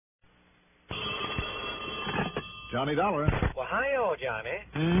Johnny Dollar. Well, hi-yo, Johnny.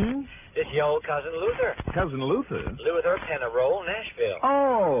 Hmm? This is your old cousin Luther. Cousin Luther? Luther Pennaroll, Nashville.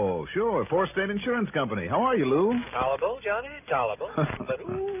 Oh, sure. Four State Insurance Company. How are you, Lou? Tolerable, Johnny, tolerable. But,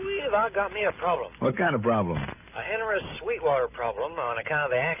 have I got me a problem. What kind of problem? A Henry Sweetwater problem on account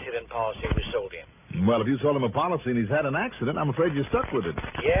of the accident policy we sold him. Well, if you sold him a policy and he's had an accident, I'm afraid you're stuck with it.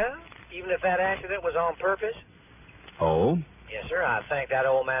 Yeah? Even if that accident was on purpose? Oh? Yes, sir. I think that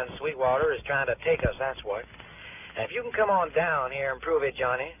old man Sweetwater is trying to take us, that's what. And if you can come on down here and prove it,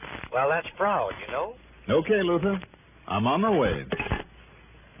 Johnny, well, that's fraud, you know? Okay, Luther. I'm on my way.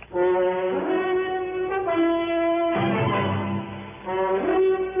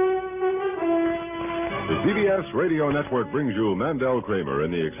 The CBS Radio Network brings you Mandel Kramer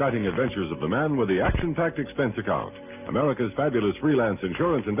in the exciting adventures of the man with the action-packed expense account. America's fabulous freelance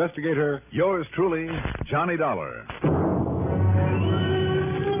insurance investigator. Yours truly, Johnny Dollar.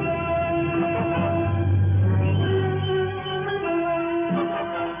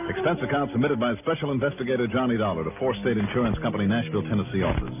 Expense account submitted by Special Investigator Johnny Dollar to Four State Insurance Company, Nashville, Tennessee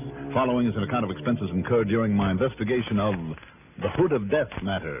office. Following is an account of expenses incurred during my investigation of the Hood of Death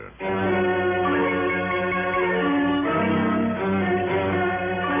matter.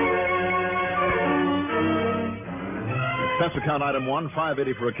 Expense account item 1,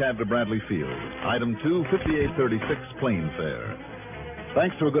 $5.80 for a cab to Bradley Field. Item 2, $58.36 plane fare.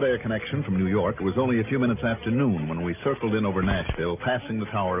 Thanks to a good air connection from New York, it was only a few minutes after noon when we circled in over Nashville, passing the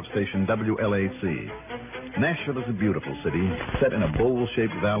tower of station WLAC. Nashville is a beautiful city, set in a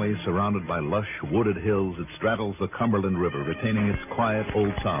bowl-shaped valley surrounded by lush, wooded hills. It straddles the Cumberland River, retaining its quiet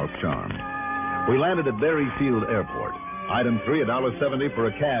Old South charm. We landed at Berry Field Airport. Item 3, $1.70 for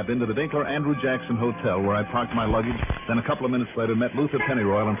a cab into the Dinkler Andrew Jackson Hotel, where I parked my luggage. Then a couple of minutes later, met Luther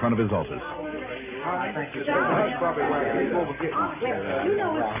Pennyroyal in front of his office.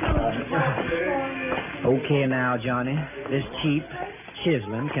 Okay now, Johnny. This cheap,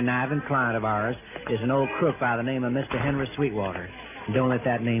 chiseling, conniving client of ours is an old crook by the name of Mr. Henry Sweetwater. Don't let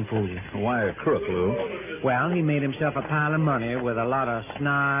that name fool you. Why a crook, Lou? Well, he made himself a pile of money with a lot of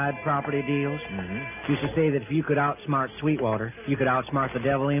snide property deals. Mm-hmm. Used to say that if you could outsmart Sweetwater, you could outsmart the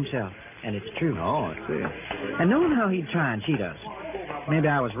devil himself. And it's true. Oh, I see. And knowing how he'd try and cheat us, maybe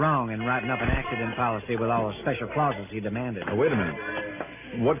I was wrong in writing up an accident policy with all the special clauses he demanded. Oh, wait a minute.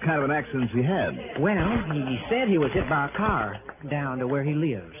 What kind of an accident he had? Well, he said he was hit by a car down to where he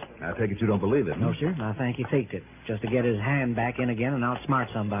lives. I take it you don't believe it. No, sir. I think he faked it, just to get his hand back in again and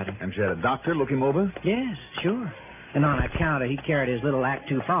outsmart somebody. And you had a doctor look him over? Yes, sure. And on account of he carried his little act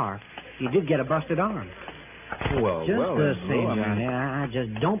too far, he did get a busted arm. Well, Just the same, Lou, Johnny, I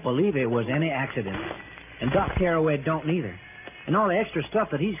just don't believe it was any accident. And Doc Carraway don't neither. And all the extra stuff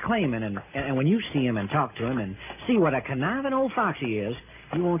that he's claiming, and when you see him and talk to him and see what a conniving old fox he is,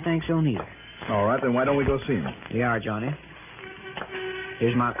 you won't think so neither. All right, then why don't we go see him? Here you are, Johnny.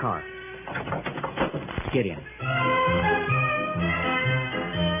 Here's my car. Get in.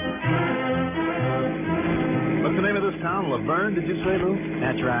 What's the name of this town? Laverne, did you say, Lou?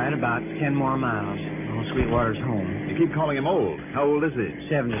 That's right, about 10 more miles. Old Sweetwater's home. You keep calling him old. How old is he?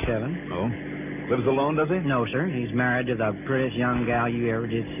 77. Oh? Lives alone, does he? No, sir. He's married to the prettiest young gal you ever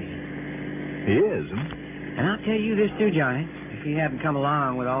did see. He is, huh? And I'll tell you this, too, Johnny. If he hadn't come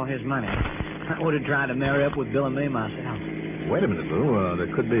along with all his money, I would have tried to marry up with Bill and May myself. Wait a minute, Lou. There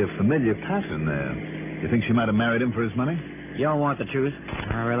could be a familiar pattern there. You think she might have married him for his money? You don't want the truth?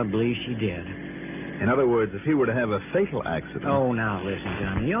 I really believe she did. In other words, if he were to have a fatal accident... Oh, now, listen,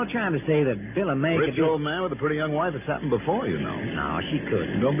 Johnny. You're trying to say that Bill and May Rich could be... old man with a pretty young wife. It's happened before, you know. No, she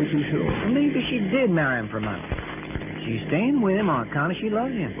couldn't. Don't be too sure. Maybe she did marry him for money. She's staying with him on account of she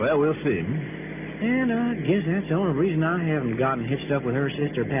loves him. Well, we'll see. And I guess that's the only reason I haven't gotten hitched up with her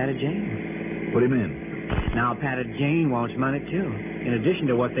sister, Patty Jane. What do you mean? Now, Patty Jane wants money, too, in addition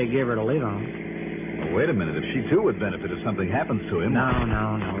to what they give her to live on. Well, wait a minute. If she, too, would benefit if something happens to him... No,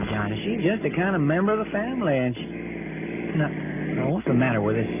 Johnny. She's just a kind of member of the family, and she... Now, what's the matter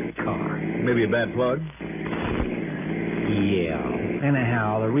with this car? Maybe a bad plug? Yeah.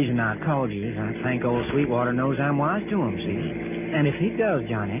 Anyhow, the reason I called you is I think old Sweetwater knows I'm wise to him, see? And if he does,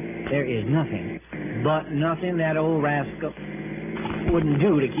 Johnny, there is nothing that old rascal wouldn't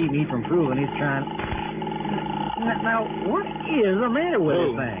do to keep me from proving he's trying... Now, what is the matter with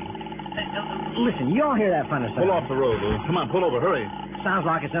this thing? Listen, you all hear that funny sound? Pull off the road, Lou. Come on, pull over. Hurry. Sounds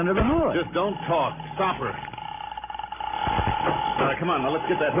like it's under the hood. Just don't talk. Stop her. All right, come on. Now, let's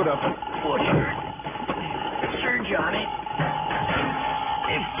get that hood up. Oh, sure, Johnny.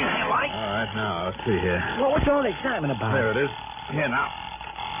 If you like. All right, now, let's see here. Well, what's all the excitement about? There it is. Here, now.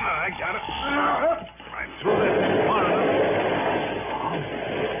 I got it. Right through this far enough.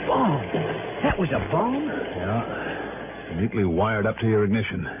 Oh, that was a bomb? Yeah. Neatly wired up to your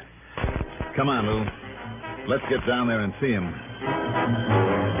ignition. Come on, Lou. Let's get down there and see him.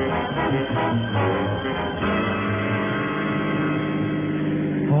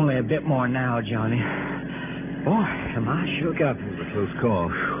 Only a bit more now, Johnny. Boy, am I shook up. It was a close call.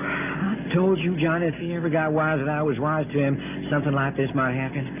 I told you, Johnny, if he ever got wise that I was wise to him, something like this might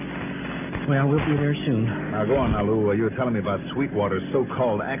happen. Well, we'll be there soon. Now, go on now, Lou. You were telling me about Sweetwater's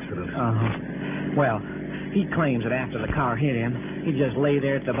so-called accident. Uh-huh. Well, he claims that after the car hit him, he just lay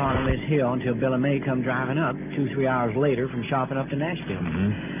there at the bottom of this hill until Bill and May come driving up 2-3 hours later from shopping up to Nashville.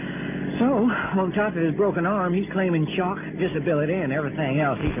 Mm-hmm. So, on top of his broken arm, he's claiming shock, disability, and everything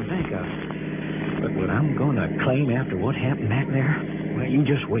else he can think of. But what I'm going to claim after what happened back there, well, you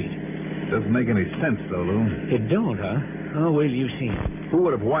just wait. Doesn't make any sense, though, Lou. It don't, huh? Oh, well, you've seen it. Who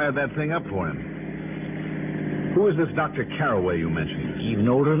would have wired that thing up for him? Who is this Dr. Carraway you mentioned? Even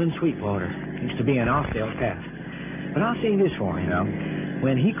older than Sweetwater. Used to be an Austell calf. But I'll say this for him. Yeah?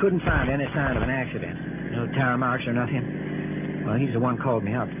 When he couldn't find any sign of an accident, no tire marks or nothing, well, he's the one called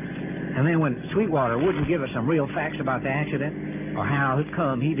me up. And then when Sweetwater wouldn't give us some real facts about the accident, or how it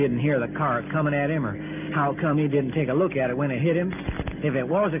come he didn't hear the car coming at him, or how it come he didn't take a look at it when it hit him, if it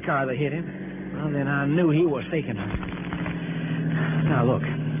was a car that hit him, well, then I knew he was faking her. Now, look,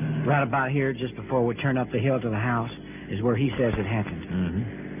 right about here, just before we turn up the hill to the house, is where he says it happened. Mm-hmm.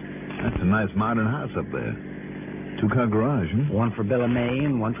 That's a nice modern house up there. 2-car garage, huh? One for Bill and May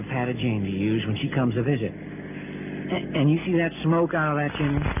and one for Patty Jane to use when she comes to visit. And you see that smoke out of that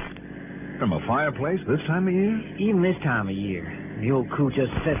chimney? From a fireplace this time of year? Even this time of year. The old coot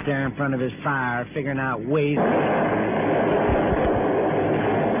just sits there in front of his fire, figuring out ways...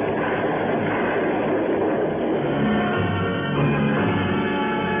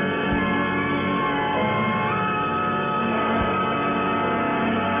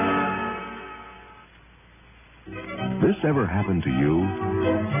 This ever happened to you?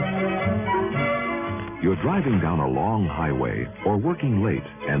 You're driving down a long highway or working late,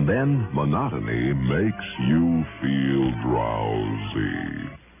 and then monotony makes you feel drowsy.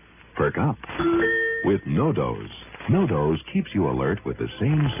 Perk up with NoDoz. NoDoz keeps you alert with the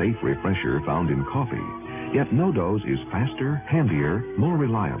same safe refresher found in coffee. Yet NoDoz is faster, handier, more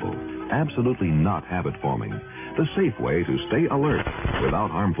reliable. Absolutely not habit-forming. The safe way to stay alert without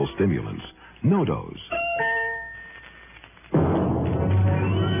harmful stimulants. NoDoz.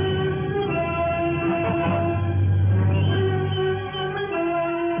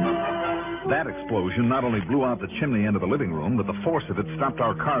 That explosion not only blew out the chimney end of the living room, but the force of it stopped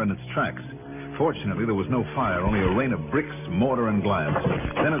our car in its tracks. Fortunately, there was no fire, only a rain of bricks, mortar, and glass.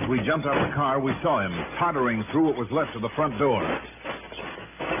 Then as we jumped out of the car, we saw him tottering through what was left of the front door.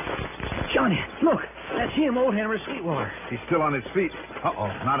 Johnny, look, that's him, old Henry Sweetwater. He's still on his feet.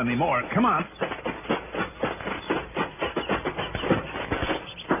 Uh-oh, not anymore. Come on.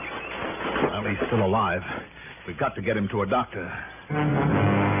 Well, he's still alive. We've got to get him to a doctor.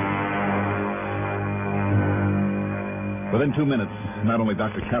 Within 2 minutes, not only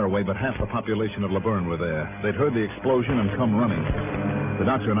Dr. Carraway, but half the population of Laverne were there. They'd heard the explosion and come running. The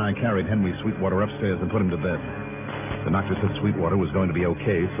doctor and I carried Henry Sweetwater upstairs and put him to bed. The doctor said Sweetwater was going to be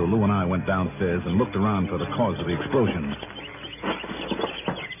okay, so Lou and I went downstairs and looked around for the cause of the explosion.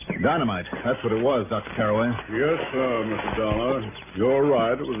 Dynamite, that's what it was, Dr. Carraway. Yes, sir, Mr. Dollar. You're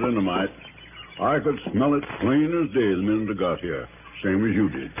right, it was dynamite. I could smell it plain as day the minute I got here. Same as you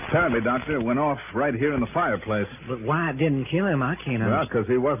did. Apparently, Doctor, it went off right here in the fireplace. But why it didn't kill him, I can't Well, understand. because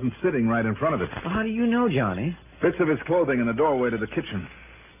he wasn't sitting right in front of it. Well, how do you know, Johnny? Bits of his clothing in the doorway to the kitchen.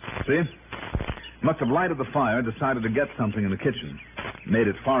 See? Must have lighted the fire, decided to get something in the kitchen. Made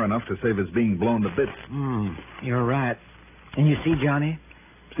it far enough to save his being blown to bits. You're right. And you see, Johnny?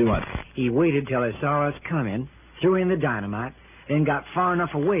 See what? He waited till he saw us coming, threw in the dynamite, then got far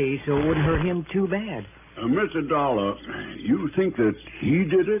enough away so it wouldn't hurt him too bad. Mr. Dollar, you think that he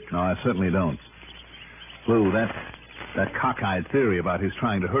did it? No, I certainly don't. Lou, that cockeyed theory about his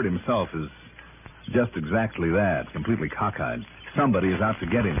trying to hurt himself is just exactly that, completely cockeyed. Somebody is out to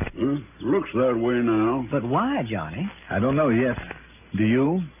get him. Looks that way now. But why, Johnny? I don't know yet. Do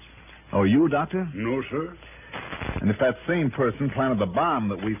you? Oh, you, Doctor? No, sir. And if that same person planted the bomb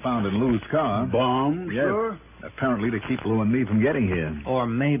that we found in Lou's car... Bomb, yes, sir? Apparently to keep Lou and me from getting here. Or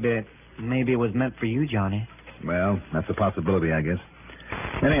maybe it was meant for you, Johnny. Well, that's a possibility, I guess.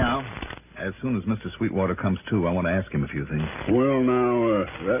 Anyhow, as soon as Mr. Sweetwater comes to, I want to ask him a few things. Well, now,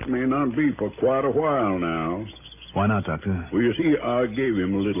 that may not be for quite a while now. Why not, Doctor? Well, you see, I gave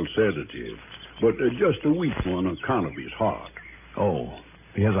him a little sedative, but just a weak one on account of his heart. Oh,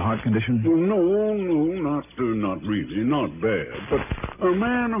 he has a heart condition? Well, no, not really, not bad. But A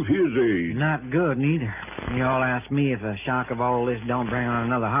man of his age. Not good, neither. You all ask me if the shock of all this don't bring on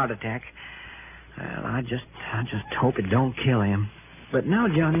another heart attack. Well, I just hope it don't kill him. But now,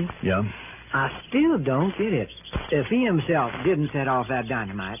 Johnny, Yeah? I still don't get it. If he himself didn't set off that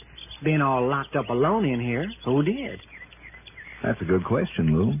dynamite, being all locked up alone in here, who did? That's a good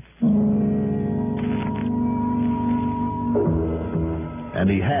question, Lou. And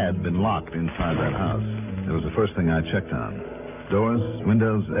he had been locked inside that house. It was the first thing I checked on. Doors,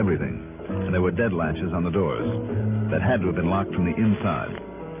 windows, everything. And there were dead latches on the doors that had to have been locked from the inside.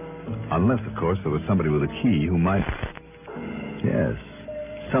 Unless, of course, there was somebody with a key who might... Yes,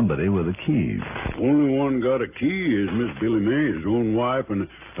 somebody with a key. Only one got a key is Miss Billy May, his own wife, and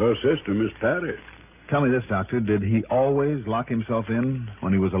her sister, Miss Patty. Tell me this, Doctor. Did he always lock himself in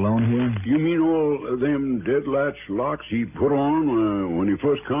when he was alone here? You mean all them dead latch locks he put on when he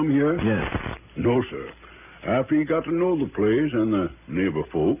first come here? Yes. No, sir. After he got to know the place and the neighbor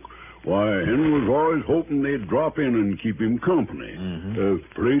folk, why, Henry was always hoping they'd drop in and keep him company. Mm-hmm. The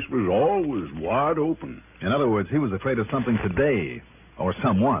place was always wide open. In other words, he was afraid of something today, or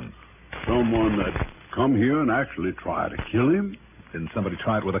someone. Someone that come here and actually try to kill him? Didn't somebody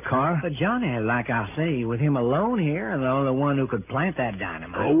try it with a car? But Johnny, like I say, with him alone here and the only one who could plant that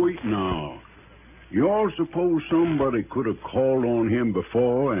dynamite. Oh, wait now. You all suppose somebody could have called on him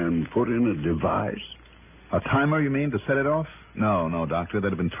before and put in a device? A timer, you mean, to set it off? No, Doctor.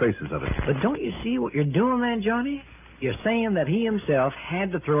 There'd have been traces of it. But don't you see what you're doing then, Johnny? You're saying that he himself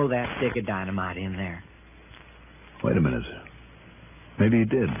had to throw that stick of dynamite in there. Wait a minute. Maybe he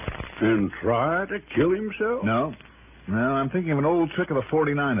did. And try to kill himself? No, I'm thinking of an old trick of the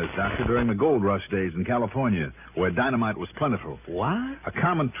 49ers, Doctor, during the gold rush days in California, where dynamite was plentiful. What? A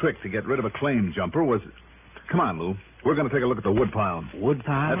common trick to get rid of a claim jumper was... Come on, Lou. We're going to take a look at the woodpile.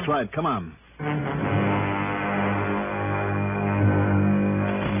 Woodpile? That's right. Come on.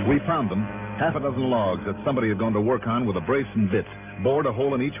 We found them, half a dozen logs that somebody had gone to work on with a brace and bit, bored a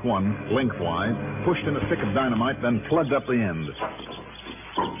hole in each one, lengthwise, pushed in a stick of dynamite, then plugged up the end.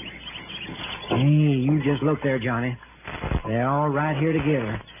 Hey, you just look there, Johnny. They're all right here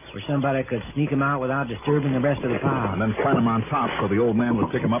together, where somebody could sneak them out without disturbing the rest of the pile. And then plant them on top so the old man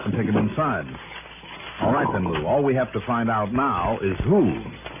would pick them up and take them inside. All right, then, Lou. All we have to find out now is who.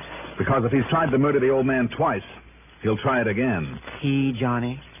 Because if he's tried to murder the old man twice, he'll try it again. He,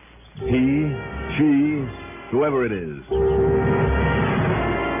 Johnny? He, she, whoever it is.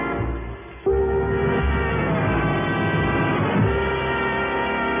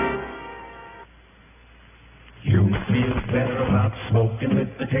 You feel better about smoking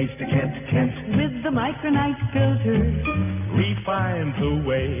with the taste of Kent. With the Micronite filter. Refines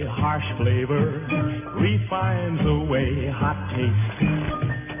away harsh flavor. Refines away hot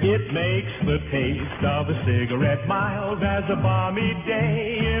taste. It makes the taste of a cigarette mild as a balmy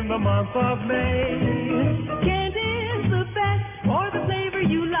day in the month of May. Kent is the best for the flavor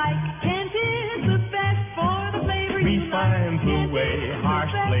you like. Kent is the best for the flavor you like. Refines away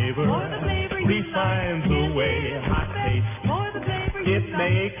harsh flavor. Refines away hot taste. It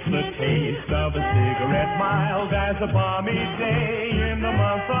makes the taste of a cigarette mild as a balmy day in the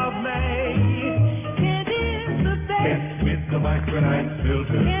month of May. Kent is the best. Kent with the Micronite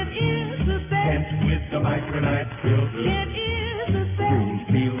filter. Kent is the best. Kent with the Micronite filter. Kent is the best. You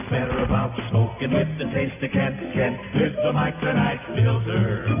feel better about smoking with the taste of Kent. Kent with the Micronite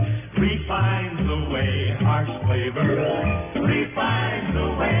filter. Refines away harsh flavor. Refines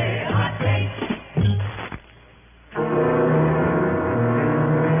away hot taste.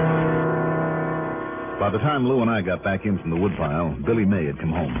 By the time Lou and I got back in from the woodpile, Billy May had come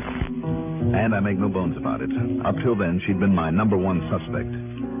home. And I make no bones about it. Up till then, she'd been my number one suspect.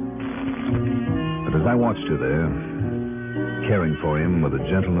 But as I watched her there, caring for him with a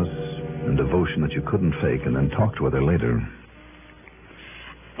gentleness and devotion that you couldn't fake, and then talked with her later.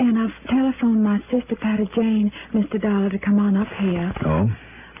 And I've telephoned my sister, Patty Jane, Mr. Dollar, to come on up here. Oh?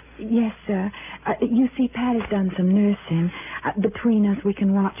 Yes, sir. You see, Patty's done some nursing. Between us, we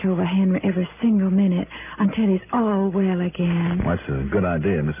can watch over Henry every single minute until he's all well again. Well, that's a good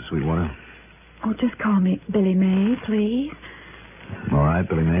idea, Mrs. Sweetwater. Oh, just call me Billy May, please. All right,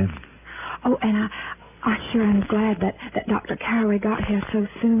 Billy May. Oh, and I sure am glad that Dr. Carraway got here so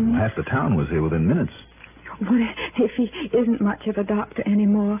soon. Half the town was here within minutes. Well, if he isn't much of a doctor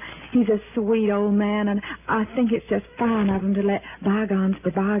anymore, he's a sweet old man, and I think it's just fine of him to let bygones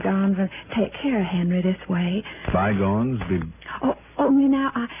be bygones and take care of Henry this way. Bygones be... Oh, only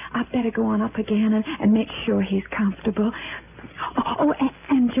now I better go on up again and make sure he's comfortable. Oh,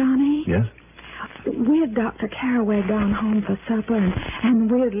 and Johnny? Yes? With Dr. Carraway gone home for supper and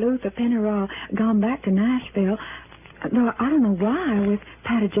with Luther Pennyroll gone back to Nashville, No, I don't know why with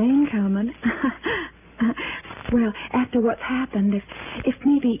Patty Jane coming. Well, after what's happened, if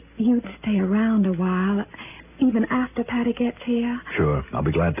maybe you'd stay around a while, even after Patty gets here. Sure, I'll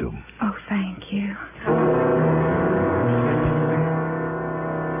be glad to. Oh, thank you.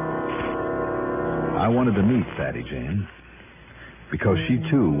 I wanted to meet Patty Jane because she,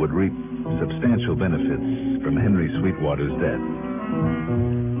 too, would reap substantial benefits from Henry Sweetwater's death.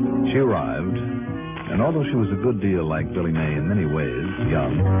 She arrived, and although she was a good deal like Billy May in many ways,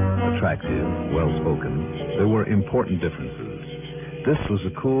 young, attractive, well-spoken, there were important differences. This was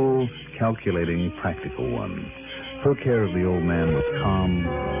a cool, calculating, practical one. Her care of the old man was calm,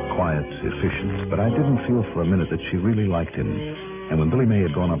 quiet, efficient, but I didn't feel for a minute that she really liked him. And when Billy May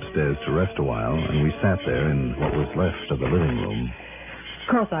had gone upstairs to rest a while, and we sat there in what was left of the living room...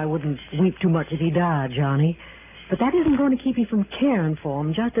 Of course, I wouldn't weep too much if he died, Johnny. But that isn't going to keep me from caring for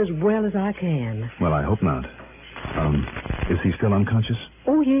him just as well as I can. Well, I hope not. Is he still unconscious?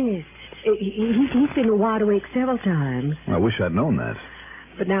 Oh, yes. He's been wide awake several times. I wish I'd known that.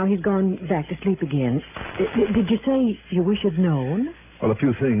 But now he's gone back to sleep again. Did you say you wish you'd known? Well, a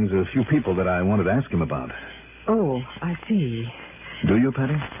few people that I wanted to ask him about. Oh, I see. Do you,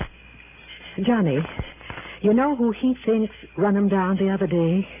 Patty? Johnny, you know who he thinks run him down the other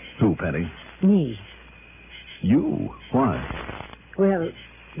day? Who, Patty? Me. You? Why? Well,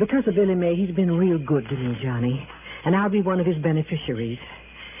 because of Billy May, he's been real good to me, Johnny. And I'll be one of his beneficiaries.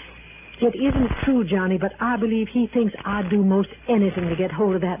 It isn't true, Johnny, but I believe he thinks I'd do most anything to get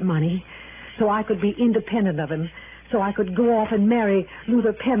hold of that money so I could be independent of him, so I could go off and marry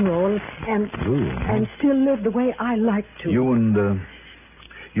Luther Penroll and still live the way I like to. You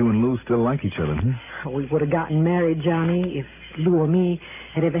and Lou still like each other, huh? We would have gotten married, Johnny, if Lou or me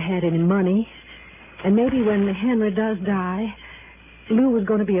had ever had any money. And maybe when Henry does die, Lou was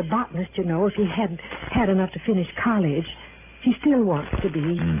going to be a botanist, you know, if he hadn't had enough to finish college. He still wants to be.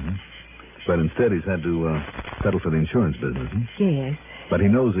 Mm-hmm. But instead he's had to settle for the insurance business, huh? Yes. But he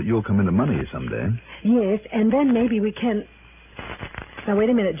knows that you'll come into money someday. Yes, and then maybe we can... Now, wait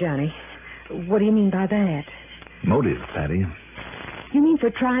a minute, Johnny. What do you mean by that? Motive, Patty. You mean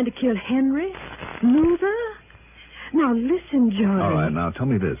for trying to kill Henry? Luther? Now, listen, Johnny. All right, now, tell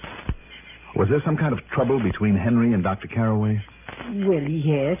me this. Was there some kind of trouble between Henry and Dr. Carraway? Well,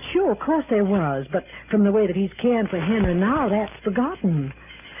 yes, sure, of course there was. But from the way that he's caring for Henry now, that's forgotten.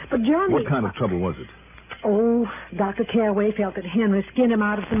 But, Johnny... What kind of trouble was it? Oh, Dr. Carraway felt that Henry skinned him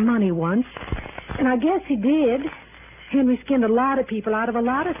out of some money once. And I guess he did. Henry skinned a lot of people out of a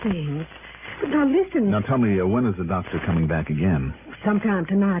lot of things. But now, listen... Now, tell me, when is the doctor coming back again? Sometime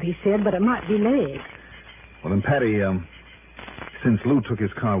tonight, he said, but it might be late. Well, then, Patty, since Lou took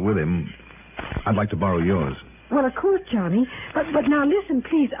his car with him, I'd like to borrow yours. Well, of course, Johnny. But now, listen,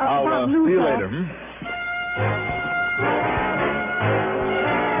 please. I'll see you later,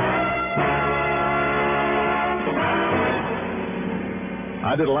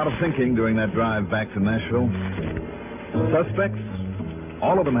 I did a lot of thinking during that drive back to Nashville. Suspects,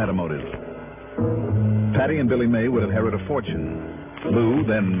 all of them had a motive. Patty and Billy May would inherit a fortune. Lou,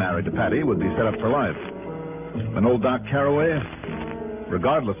 then married to Patty, would be set up for life. And old Doc Carraway,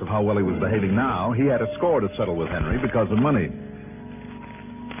 regardless of how well he was behaving now, he had a score to settle with Henry because of money.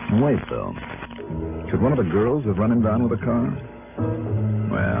 Wait, though. Could one of the girls have run him down with a car?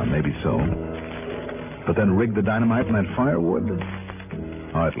 Well, maybe so. But then rig the dynamite in that firewood?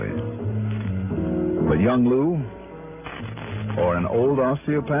 Hardly. But young Lou? Or an old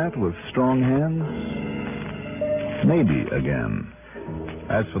osteopath with strong hands? Maybe again.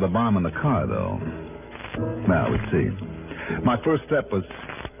 As for the bomb in the car, though... Now, let's see. My first step was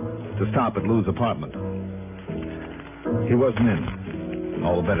to stop at Lou's apartment. He wasn't in.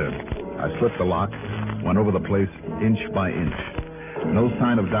 All the better. I slipped the lock, went over the place inch by inch. No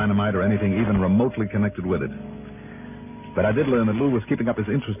sign of dynamite or anything even remotely connected with it. But I did learn that Lou was keeping up his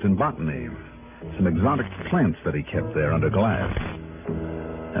interest in botany. Some exotic plants that he kept there under glass.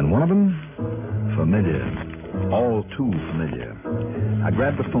 And one of them, familiar. All too familiar. I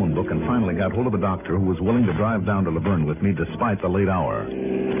grabbed the phone book and finally got hold of a doctor who was willing to drive down to Laverne with me despite the late hour.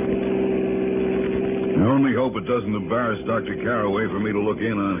 I only hope it doesn't embarrass Dr. Carraway for me to look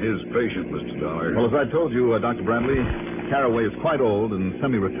in on his patient, Mr. Dollar. Well, as I told you, Dr. Bradley, Carraway is quite old and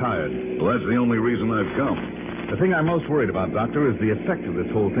semi-retired. Well, that's the only reason I've come. The thing I'm most worried about, Doctor, is the effect of this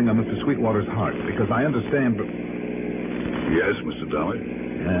whole thing on Mr. Sweetwater's heart, because I understand... Yes, Mr. Dollar?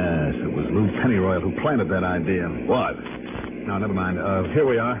 Yes, it was Lou Pennyroyal who planted that idea. What? No, never mind. Here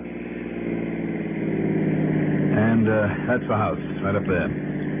we are. And that's the house, right up there.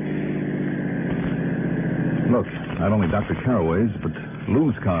 Look, not only Dr. Carraway's, but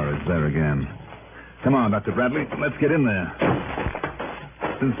Lou's car is there again. Come on, Dr. Bradley. Let's get in there.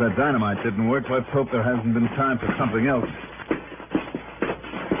 Since that dynamite didn't work, let's hope there hasn't been time for something else.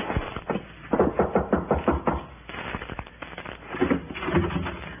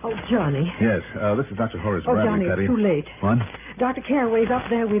 Oh, Johnny. Yes, this is Dr. Horace Oh, Bradley, Johnny, Patty. it's too late. What? Dr. Caraway's up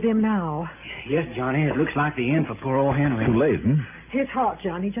there with him now. Yes, Johnny, it looks like the end for poor old Henry. Too late, hmm? His heart,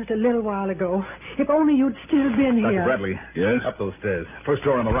 Johnny, just a little while ago. If only you'd still been Dr. here. Bradley. Yes? Up those stairs. First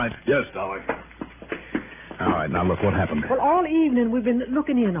door on the right. Yes, Dolly. All right, now look, what happened? Well, all evening we've been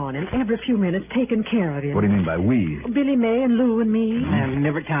looking in on him, every few minutes, taking care of him. What do you mean by we? Billy May and Lou and me. And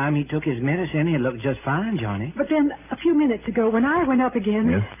every time he took his medicine, he looked just fine, Johnny. But then, a few minutes ago, when I went up again...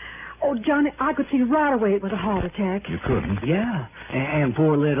 Yes? Oh, Johnny, I could see right away it was a heart attack. You couldn't. Yeah, and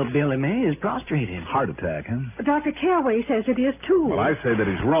poor little Billy May is prostrated. Heart attack, huh? Dr. Caraway says it is, too. Well, I say that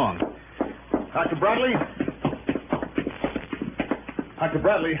he's wrong. Dr. Bradley? Dr.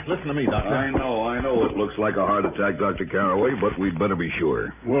 Bradley, listen to me, Doctor. I know it looks like a heart attack, Dr. Caraway, but we'd better be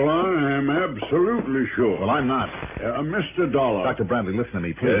sure. Well, I am absolutely sure. Well, I'm not. Mr. Dollar. Dr. Bradley, listen to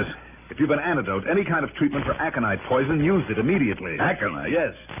me, please. Yes? If you've an antidote, any kind of treatment for aconite poison, use it immediately. Aconite?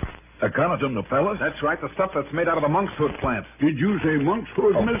 Yes. Aconitum napellus? That's right, the stuff that's made out of the monkshood plant. Did you say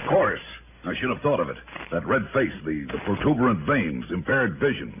monkshood, Of Mr. course. I should have thought of it. That red face, the protuberant veins, impaired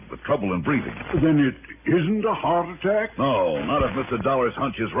vision, the trouble in breathing. Then it isn't a heart attack? No, not if Mr. Dollar's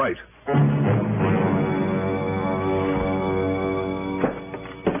hunch is right.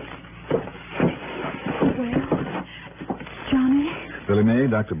 Well, Johnny? Billy May,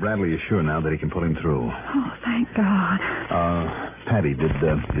 Dr. Bradley is sure now that he can pull him through. Oh, thank God. Patty, did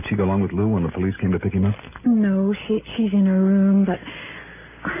she go along with Lou when the police came to pick him up? No, she's in her room, but...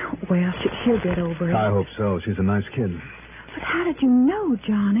 Well, she'll get over it. I hope so. She's a nice kid. But how did you know,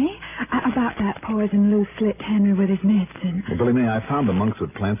 Johnny, about that poison Lou slipped Henry with his medicine? Well, Billy May, I found the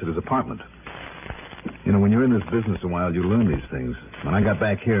monkshood plants at his apartment. You know, when you're in this business a while, you learn these things. When I got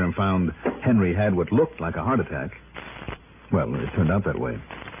back here and found Henry had what looked like a heart attack, well, it turned out that way.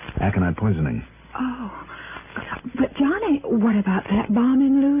 Aconite poisoning. Oh. But, Johnny, what about that bomb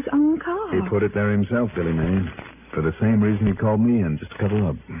in Lou's own car? He put it there himself, Billy May. For the same reason he called me in, just to cover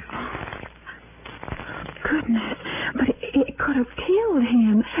up. Goodness, but it could have killed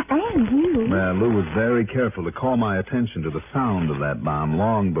him and you. Well, Lou was very careful to call my attention to the sound of that bomb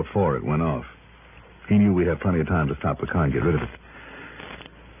long before it went off. He knew we'd have plenty of time to stop the car and get rid of it.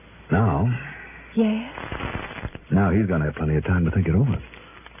 Now... Yes? Now he's going to have plenty of time to think it over.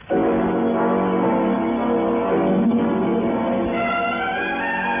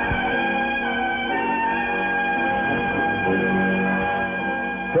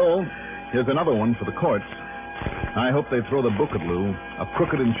 So, here's another one for the courts. I hope they throw the book at Lou. A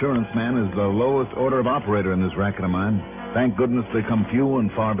crooked insurance man is the lowest order of operator in this racket of mine. Thank goodness they come few and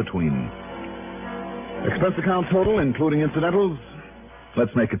far between. Expense account total, including incidentals?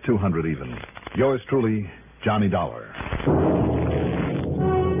 Let's make it 200 even. Yours truly, Johnny Dollar.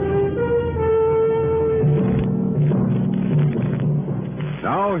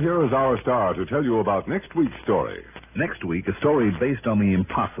 Now, here is our star to tell you about next week's story. Next week, a story based on the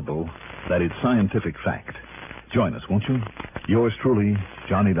impossible, that is scientific fact. Join us, won't you? Yours truly,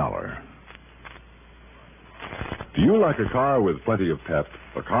 Johnny Dollar. Do you like a car with plenty of pep?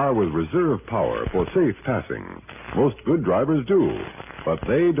 A car with reserve power for safe passing? Most good drivers do, but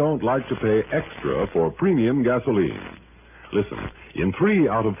they don't like to pay extra for premium gasoline. Listen, in 3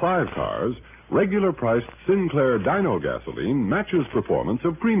 out of 5 cars, regular-priced Sinclair Dino gasoline matches performance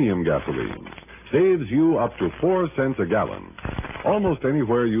of premium gasoline. Saves you up to 4 cents a gallon. Almost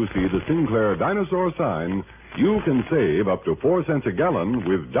anywhere you see the Sinclair Dinosaur sign, you can save up to 4 cents a gallon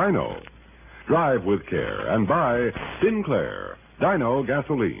with Dino. Drive with care and buy Sinclair Dino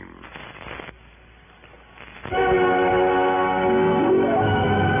gasoline.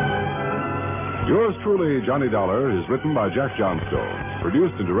 Yours truly, Johnny Dollar, is written by Jack Johnstone,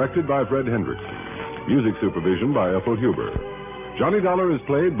 produced and directed by Fred Hendrickson, music supervision by Ethel Huber. Johnny Dollar is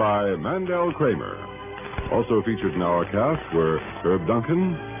played by Mandel Kramer. Also featured in our cast were Herb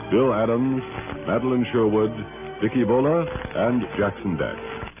Duncan, Bill Adams, Madeline Sherwood, Vicki Bola, and Jackson Beck.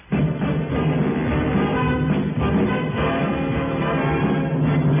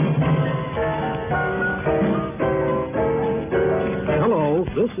 Hello,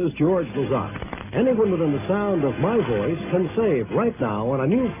 this is George Lazat. Anyone within the sound of my voice can save right now on a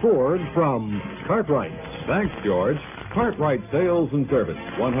new Ford from Cartwright. Thanks, George. Cartwright Sales and Service,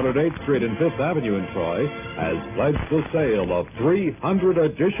 108th Street and 5th Avenue in Troy, has pledged the sale of 300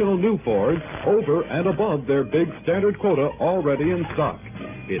 additional new Fords over and above their big standard quota already in stock.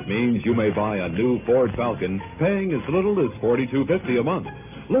 It means you may buy a new Ford Falcon paying as little as $42.50 a month.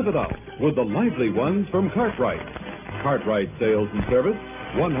 Live it up with the lively ones from Cartwright. Cartwright Sales and Service,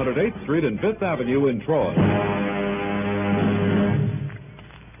 108th Street and 5th Avenue in Troy.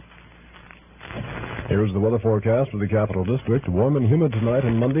 Here's the weather forecast for the Capital District. Warm and humid tonight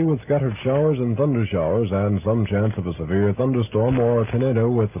and Monday with scattered showers and thunder showers and some chance of a severe thunderstorm or a tornado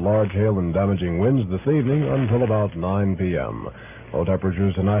with large hail and damaging winds this evening until about 9 p.m. Low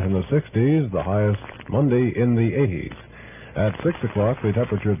temperatures tonight in the 60s, the highest Monday in the 80s. At 6 o'clock, the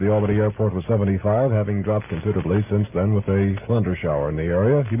temperature at the Albany Airport was 75, having dropped considerably since then with a thunder shower in the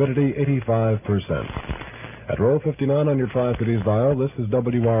area. Humidity 85%. At row 59 on your Tri-Cities dial, this is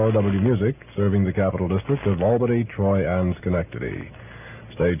WROW Music, serving the Capital District of Albany, Troy, and Schenectady.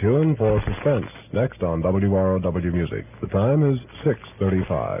 Stay tuned for Suspense, next on WROW Music. The time is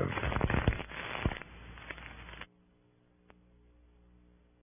 6:35.